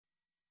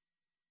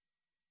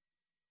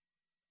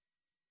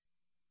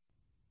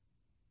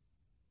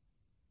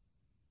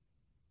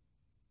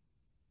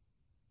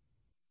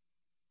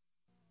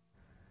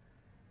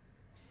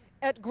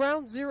At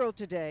Ground Zero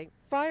today,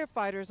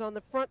 firefighters on the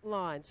front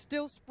line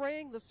still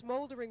spraying the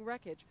smoldering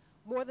wreckage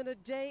more than a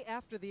day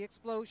after the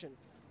explosion.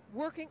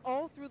 Working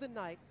all through the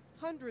night,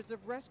 hundreds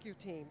of rescue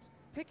teams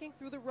picking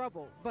through the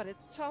rubble, but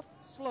it's tough,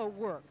 slow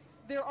work.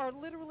 There are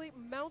literally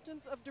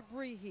mountains of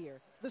debris here.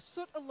 The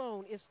soot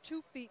alone is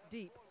 2 feet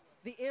deep.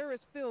 The air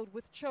is filled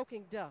with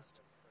choking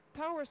dust.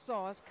 Power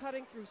saws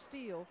cutting through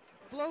steel,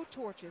 blow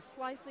torches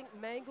slicing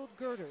mangled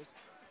girders.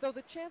 Though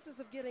the chances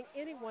of getting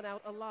anyone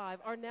out alive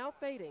are now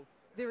fading,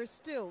 there is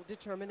still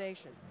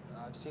determination.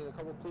 I've seen a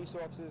couple of police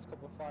officers, a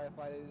couple of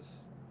firefighters,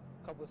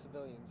 a couple of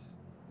civilians.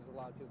 There's a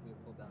lot of people being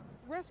pulled down.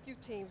 Rescue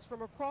teams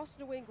from across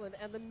New England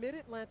and the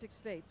mid-Atlantic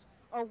states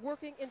are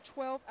working in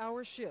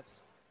 12-hour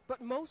shifts.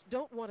 But most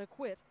don't want to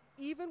quit,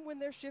 even when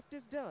their shift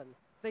is done.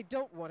 They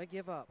don't want to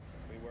give up.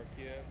 We work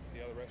here,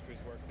 the other rescuers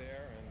work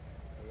there,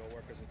 and we all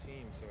work as a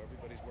team, so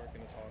everybody's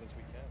working as hard as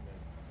we can. And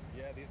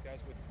yeah, these guys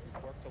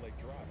would work till they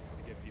drop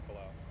to get people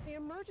out. The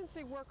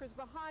emergency workers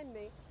behind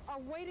me are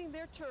waiting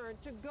their turn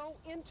to go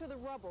into the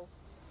rubble.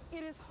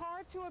 It is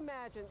hard to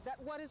imagine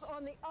that what is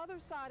on the other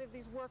side of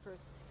these workers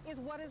is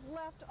what is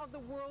left of the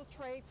World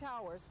Trade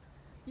Towers.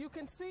 You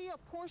can see a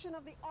portion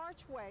of the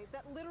archway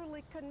that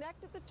literally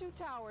connected the two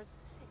towers.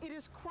 It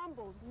is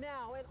crumbled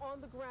now and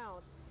on the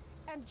ground.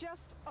 And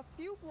just a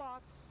few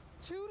blocks,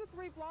 2 to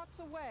 3 blocks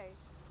away,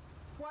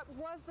 what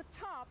was the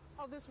top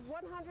of this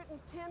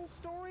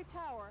 110-story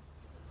tower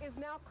is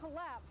now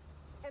collapsed,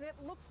 and it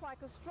looks like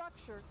a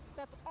structure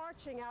that's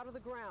arching out of the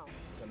ground.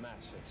 It's a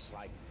mess. It's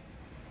like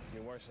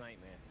your worst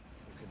nightmare.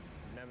 You could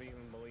never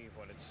even believe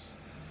what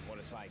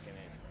it's like in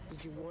it.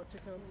 Did you want to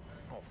come?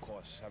 Oh, of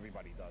course,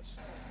 everybody does.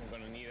 We're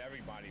going to need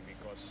everybody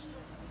because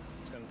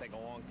it's going to take a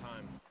long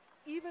time.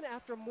 Even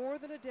after more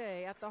than a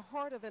day at the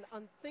heart of an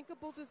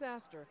unthinkable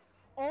disaster,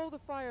 all the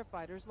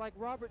firefighters like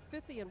Robert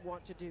Fithian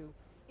want to do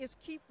is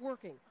keep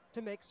working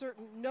to make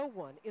certain no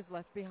one is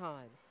left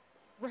behind.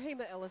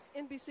 Rahima Ellis,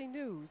 NBC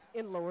News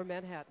in Lower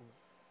Manhattan.